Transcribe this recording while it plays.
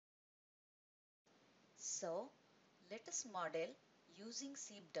So let us model using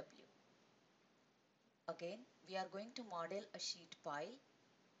SEEP-W. Again, we are going to model a sheet pile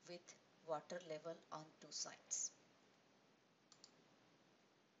with water level on two sides.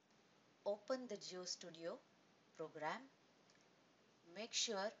 Open the GeoStudio program. Make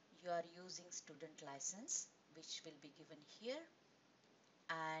sure you are using student license, which will be given here.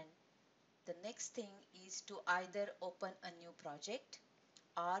 And the next thing is to either open a new project,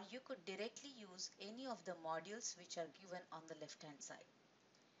 or you could directly use any of the modules which are given on the left hand side.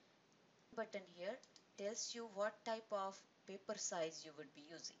 Button here tells you what type of paper size you would be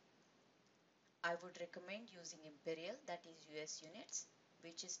using. I would recommend using imperial, that is US units,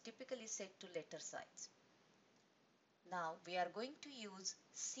 which is typically set to letter size. Now we are going to use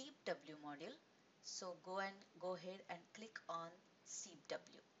SEEP-W module. So go ahead and click on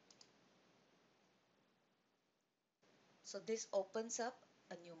SEEP-W. So this opens up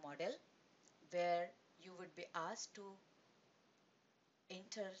a new model where you would be asked to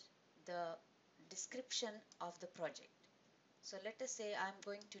enter the description of the project. So let us say I'm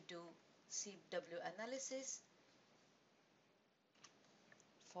going to do SEEP-W analysis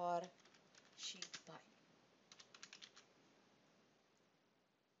for sheet pile.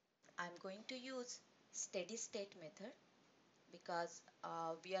 I'm going to use steady state method because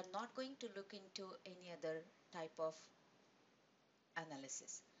we are not going to look into any other type of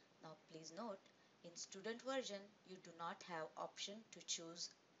analysis. Now please note, in student version you do not have option to choose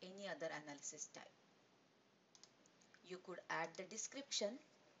any other analysis type. You could add the description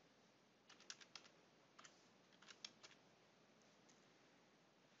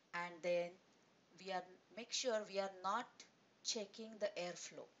and then make sure we are not checking the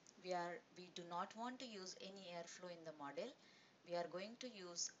airflow. We do not want to use any airflow in the model. We are going to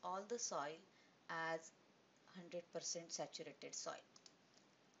use all the soil as 100% saturated soil.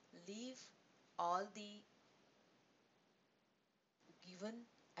 Leave all the given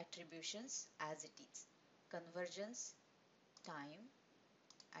attributions as it is. Convergence, time,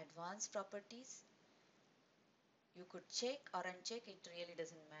 advanced properties. You could check or uncheck, it really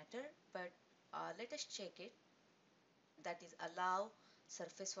doesn't matter, but let us check it. That is, allow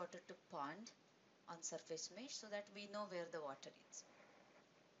surface water to pond on surface mesh so that we know where the water is.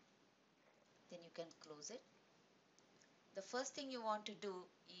 Then you can close it. The first thing you want to do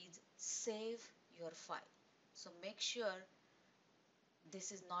is save your file. So make sure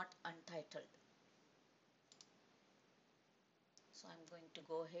this is not untitled. So I'm going to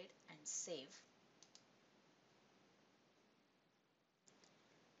go ahead and save.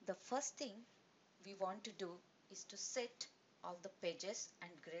 The first thing we want to do is to set all the pages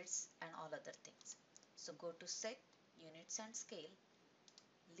and grids and all other things. So go to set, units and scale.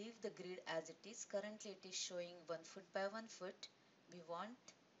 Leave the grid as it is. Currently it is showing 1 foot by 1 foot. We want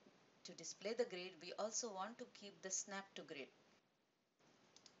to display the grid. We also want to keep the snap to grid.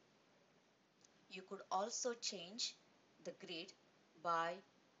 You could also change the grid by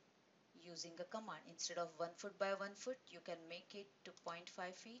using a command. Instead of 1 foot by 1 foot, you can make it to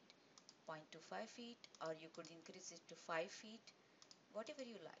 0.5 feet, 0.25 feet, or you could increase it to 5 feet, whatever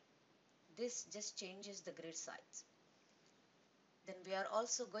you like. This just changes the grid size. Then we are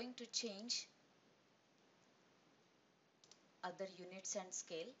also going to change other units and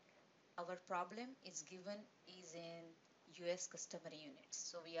scale. Our problem is given is in US customary units.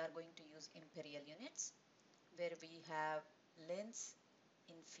 So we are going to use imperial units where we have length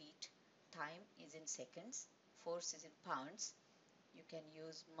in feet, time is in seconds, force is in pounds. You can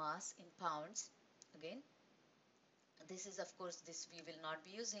use mass in pounds. Again, this is, of course, this we will not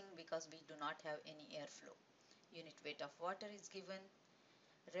be using because we do not have any airflow. Unit weight of water is given.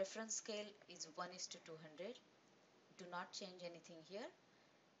 Reference scale is 1:200. Do not change anything here.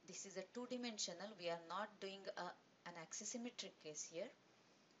 This is a two-dimensional. We are not doing an axisymmetric case here.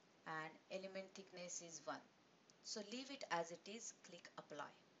 And element thickness is 1. So leave it as it is. Click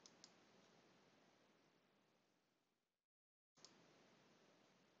apply.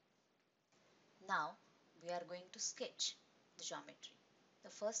 Now we are going to sketch the geometry. The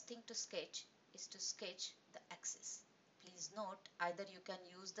first thing to sketch is to sketch the axis. Please note, either you can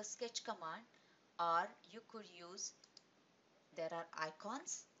use the sketch command or you could use, there are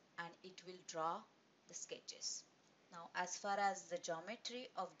icons and it will draw the sketches. Now as far as the geometry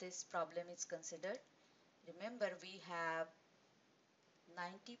of this problem is considered, remember we have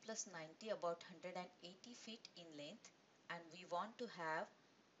 90 plus 90, about 180 feet in length, and we want to have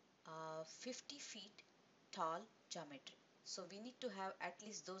 50 feet tall geometry. So we need to have at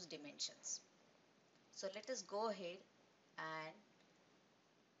least those dimensions. So let us go ahead, and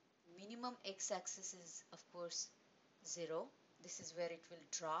minimum x-axis is of course 0. This is where it will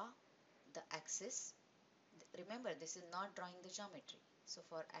draw the axis. Remember, this is not drawing the geometry. So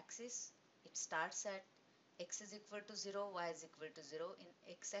for axis, it starts at x is equal to 0, y is equal to 0. In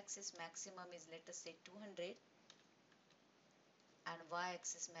x-axis maximum is, let us say, 200 and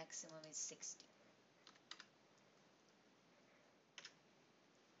y-axis maximum is 60.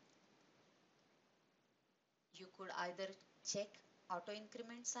 You could either check auto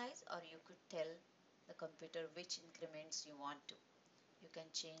increment size, or you could tell the computer which increments you want to. You can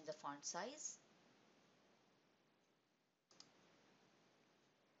change the font size.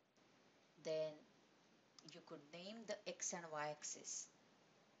 Then you could name the x and y axis.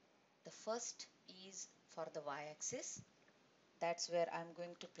 The first is for the y axis. That's where I'm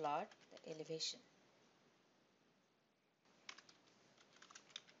going to plot the elevation.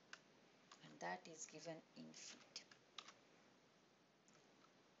 And that is given in feet.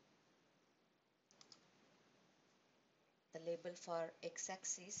 The label for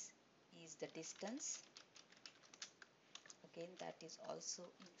x-axis is the distance. Again, that is also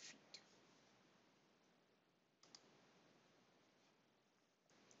in feet.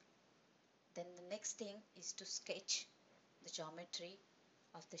 Then the next thing is to sketch the geometry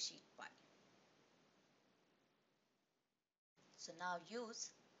of the sheet pie. So now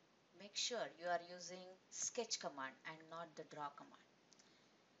make sure you are using sketch command and not the draw command.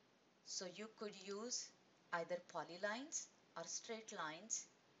 So you could use either polylines or straight lines,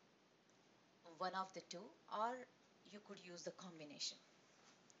 one of the two, or you could use the combination.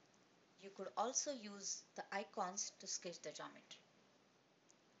 You could also use the icons to sketch the geometry.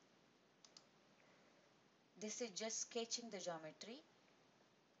 This is just sketching the geometry.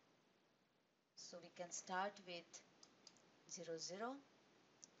 So we can start with 0, 0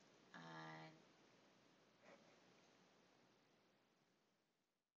 and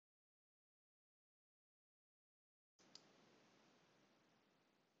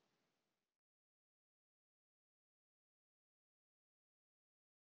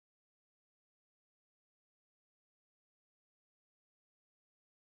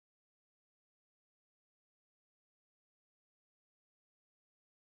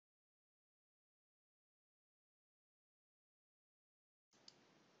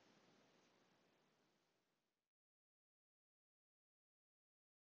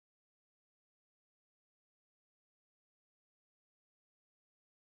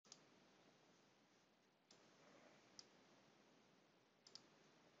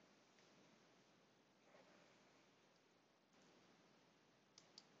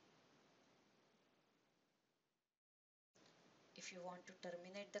if you want to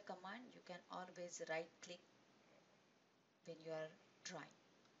terminate the command, you can always right click when you are drawing.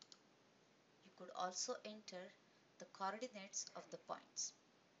 You could also enter the coordinates of the points.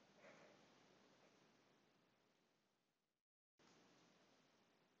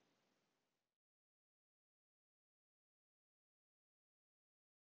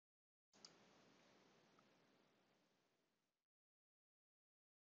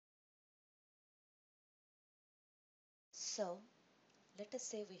 So let us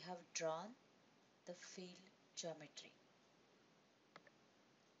say we have drawn the field geometry.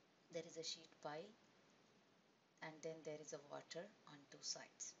 There is a sheet pile and then there is a water on two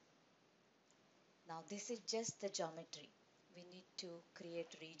sides. Now this is just the geometry. We need to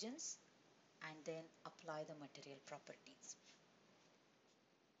create regions and then apply the material properties.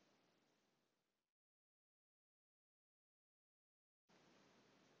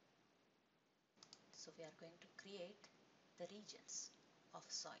 So we are going to create the regions of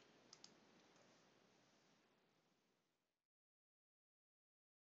soil.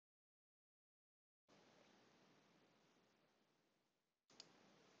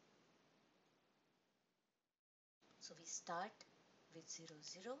 So we start with 0,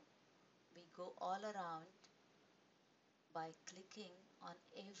 0. We go all around by clicking on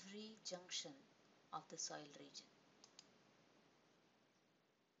every junction of the soil region.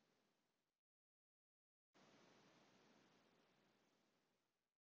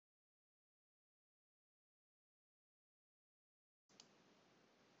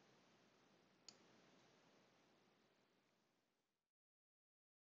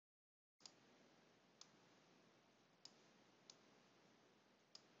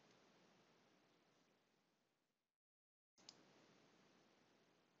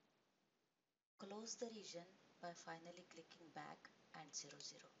 Close the region by finally clicking back and 0,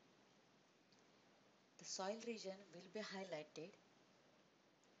 0. The soil region will be highlighted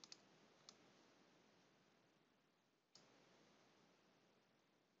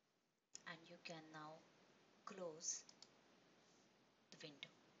and you can now close the window.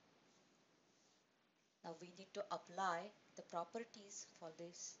 Now we need to apply the properties for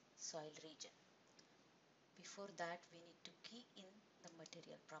this soil region. before that we need to key in the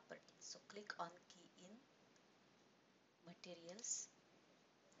material property. So click on key in materials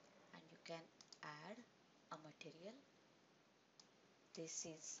and you can add a material. This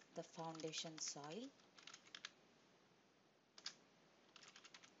is the foundation soil.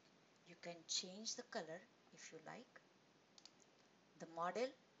 You can change the color if you like. The model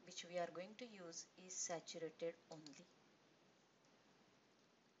which we are going to use is saturated only.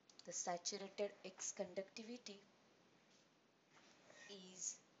 The saturated X conductivity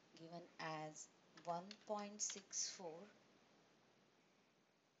is given as 1.64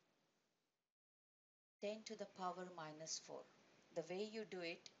 10 to the power minus 4. The way you do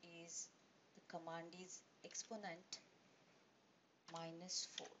it is the command is exponent minus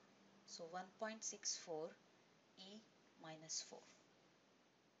 4. So 1.64 E minus 4.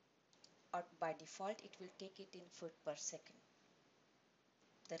 Or by default it will take it in foot per second.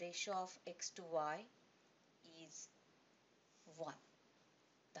 The ratio of X to Y is 1.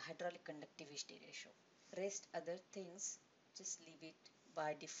 The hydraulic conductivity ratio. Rest other things just leave it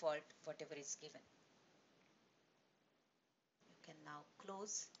by default whatever is given. You can now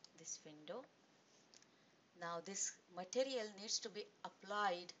close this window. Now this material needs to be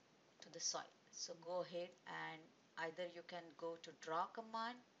applied to the soil. So go ahead and either you can go to draw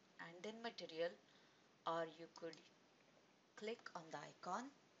command and then material, or you could click on the icon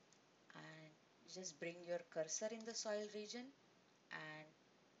and just bring your cursor in the soil region and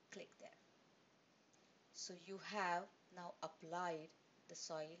click there. So you have now applied the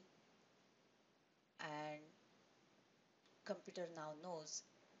soil and computer now knows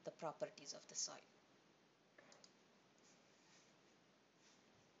the properties of the soil.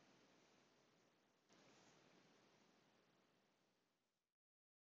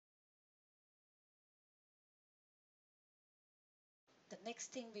 The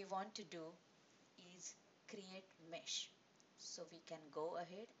next thing we want to do is create mesh. So we can go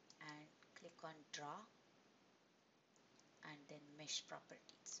ahead and click on draw and then mesh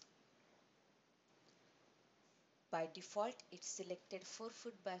properties. By default it's selected 4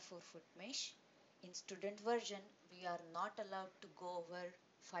 foot by 4 foot mesh. In student version we are not allowed to go over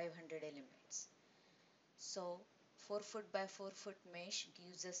 500 elements. So 4 foot by 4 foot mesh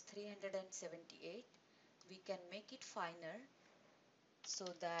gives us 378. We can make it finer so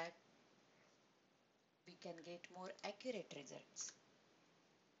that we can get more accurate results.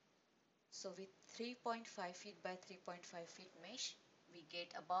 So with 3.5 feet by 3.5 feet mesh, we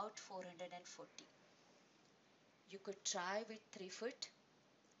get about 440. You could try with 3 foot,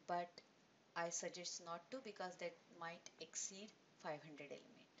 but I suggest not to because that might exceed 500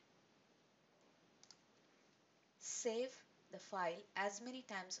 element. Save the file as many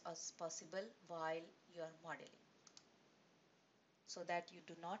times as possible while you are modeling, so that you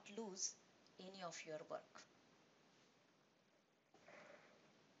do not lose any of your work.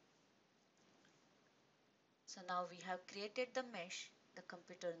 So now we have created the mesh. The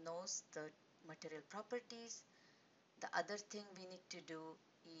computer knows the material properties. The other thing we need to do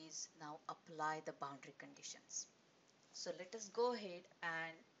is now apply the boundary conditions. So let us go ahead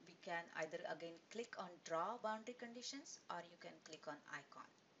and we can either again click on draw boundary conditions or you can click on icon.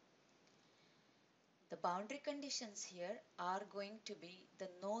 The boundary conditions here are going to be the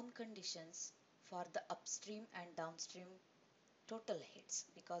known conditions for the upstream and downstream total heads,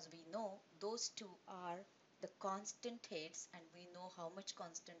 because we know those two are the constant heads and we know how much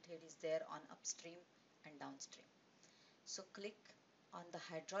constant head is there on upstream and downstream. So click on the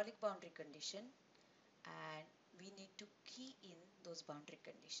hydraulic boundary condition and we need to key in those boundary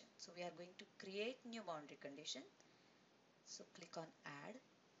conditions. So we are going to create new boundary condition. So click on add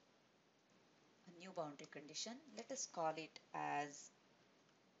a new boundary condition. Let us call it as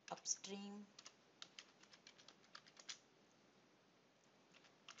upstream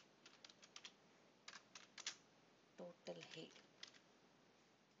total head.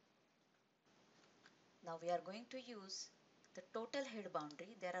 Now we are going to use the total head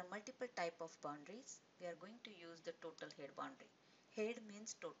boundary. There are multiple type of boundaries. We are going to use the total head boundary. Head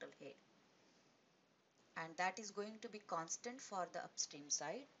means total head. And that is going to be constant for the upstream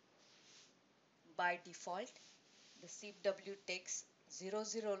side. By default, the SEEP-W takes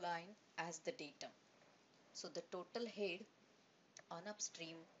 00 line as the datum. So the total head on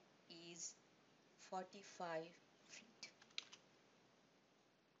upstream is 45 feet.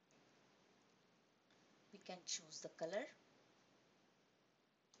 We can choose the color.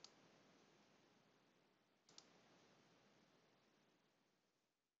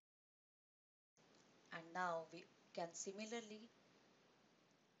 And now we can similarly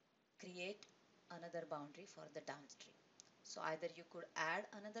create another boundary for the downstream. So either you could add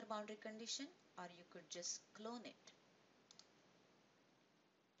another boundary condition or you could just clone it.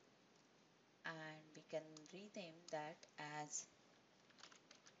 And we can rename that as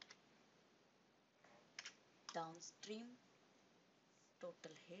downstream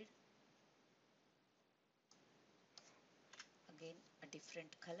total head. Again, a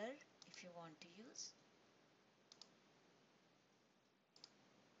different color if you want to use.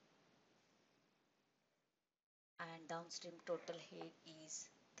 And downstream total head is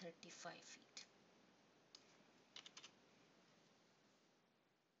 35 feet.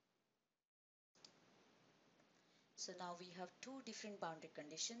 So now we have two different boundary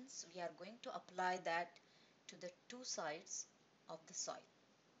conditions. We are going to apply that to the two sides of the soil.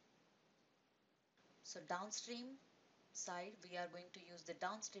 So downstream side, we are going to use the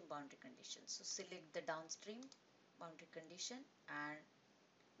downstream boundary condition. So select the downstream boundary condition and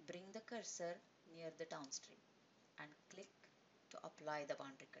bring the cursor near the downstream and click to apply the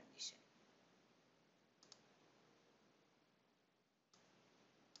boundary condition.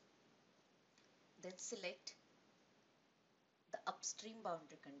 Then select the upstream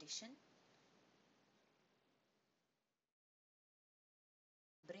boundary condition.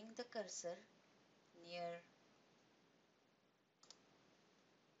 Bring the cursor near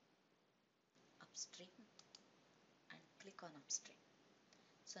upstream and click on upstream.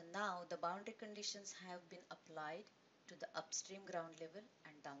 So now the boundary conditions have been applied to the upstream ground level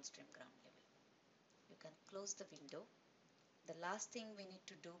and downstream ground level. You can close the window. The last thing we need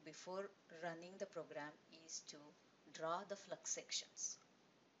to do before running the program is to draw the flux sections.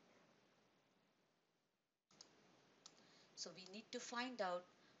 So we need to find out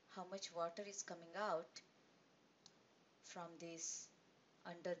how much water is coming out from this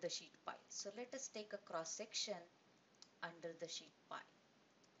under the sheet pile. So let us take a cross section under the sheet pile.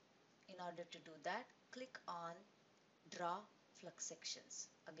 In order to do that, click on draw flux sections.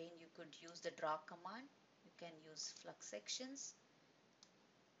 Again, you could use the draw command. You can use flux sections.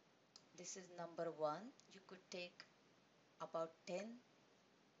 This is number 1. You could take about 10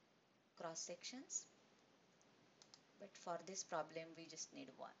 cross sections, but for this problem we just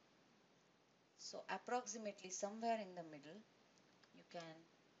need 1. So approximately somewhere in the middle you can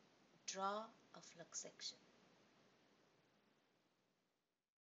draw a flux section.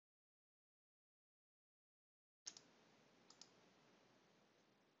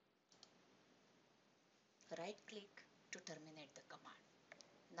 Right click to terminate the command.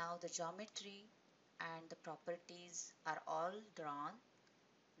 Now the geometry and the properties are all drawn.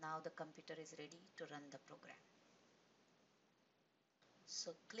 Now the computer is ready to run the program.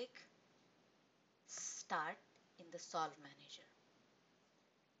 So click Start in the Solve Manager.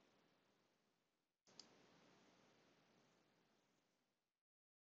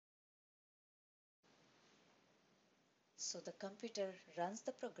 So the computer runs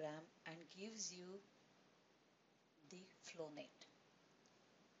the program and gives you the flow net.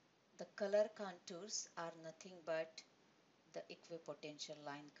 The color contours are nothing but the equipotential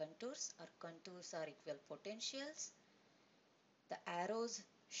line contours. Our contours are equipotentials. The arrows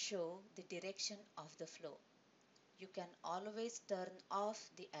show the direction of the flow. You can always turn off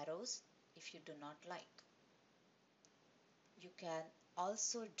the arrows if you do not like. You can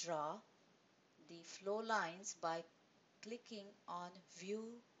also draw the flow lines by clicking on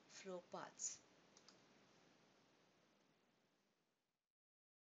View Flow Paths.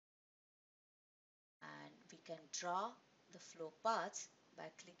 And we can draw the flow paths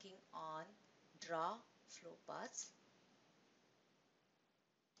by clicking on Draw Flow Paths.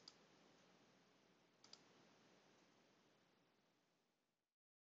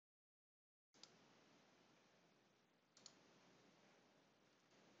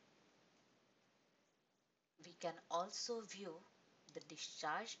 We can also view the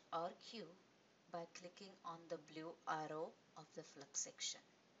discharge or queue by clicking on the blue arrow of the flux section.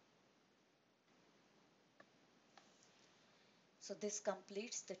 So this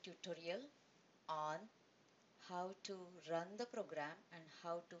completes the tutorial on how to run the program and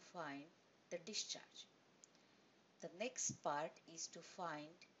how to find the discharge. The next part is to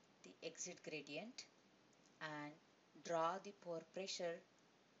find the exit gradient and draw the pore pressure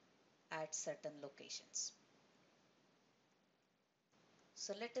at certain locations.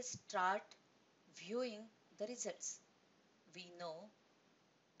 So let us start viewing the results. We know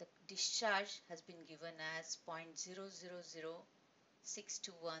the discharge has been given as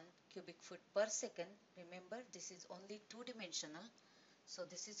 0.000621 cubic foot per second. Remember, this is only two-dimensional. So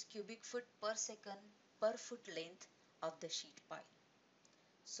this is cubic foot per second per foot length of the sheet pile.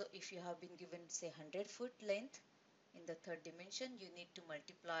 So if you have been given say 100 foot length in the third dimension, you need to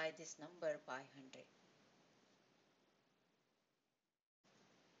multiply this number by 100.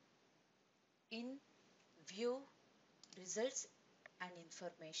 In View Results and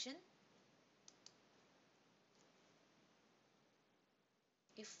Information,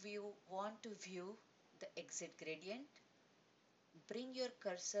 if you want to view the exit gradient, bring your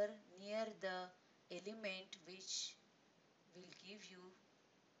cursor near the element which will give you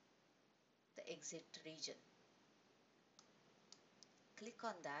the exit region. Click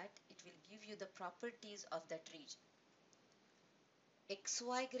on that, it will give you the properties of that region.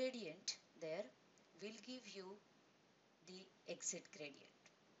 XY gradient there will give you the exit gradient,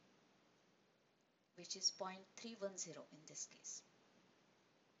 which is 0.310 in this case.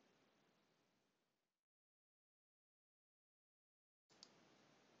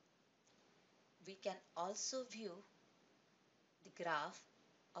 We can also view the graph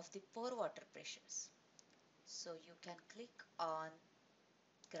of the pore water pressures. So you can click on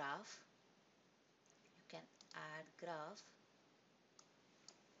graph, you can add graph,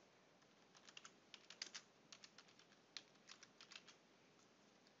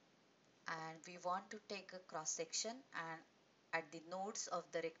 and we want to take a cross section, and at the nodes of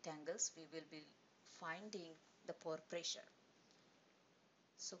the rectangles we will be finding the pore pressure.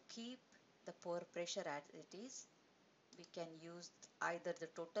 So keep the pore pressure as it is. We can use either the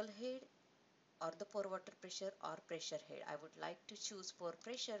total head or the pore water pressure or pressure head. I would like to choose pore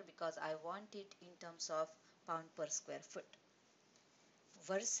pressure because I want it in terms of pound per square foot.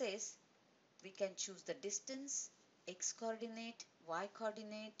 Versus we can choose the distance, x coordinate, y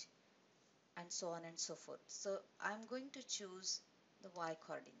coordinate, and so on and so forth. So I'm going to choose the y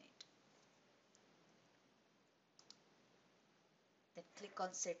coordinate. Then click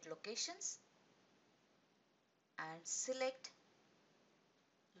on set locations and select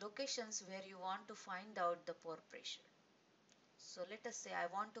locations where you want to find out the pore pressure. So let us say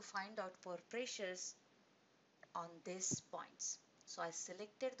I want to find out pore pressures on these points. So I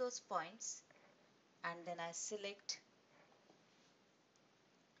selected those points and then I select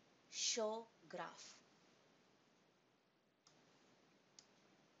show graph.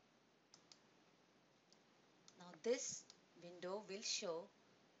 Now this window will show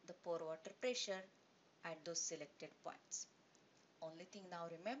the pore water pressure at those selected points. Only thing now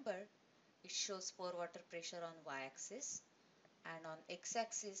remember, it shows pore water pressure on y-axis, and on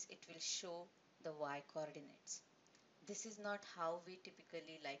x-axis it will show the y coordinates. This is not how we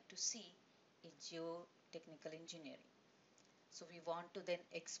typically like to see in geotechnical engineering. So we want to then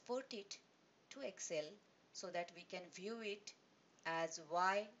export it to Excel so that we can view it as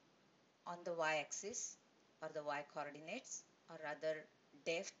y on the y-axis or the y coordinates, or rather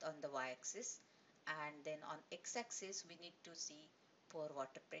depth on the y-axis, and then on x-axis we need to see pore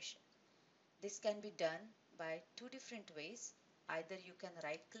water pressure. This can be done by two different ways. Either you can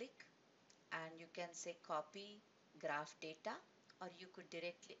right click and you can say copy graph data, or you could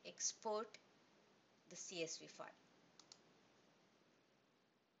directly export the CSV file.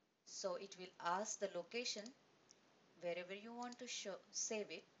 So it will ask the location wherever you want to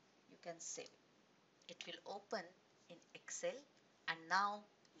save it, you can save it. It will open in Excel, and now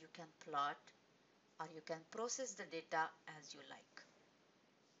you can plot or you can process the data as you like.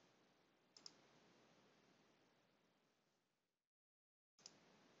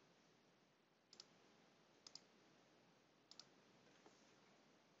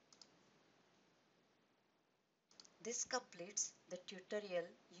 This completes the tutorial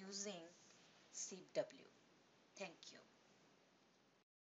using SEEP-W. Thank you.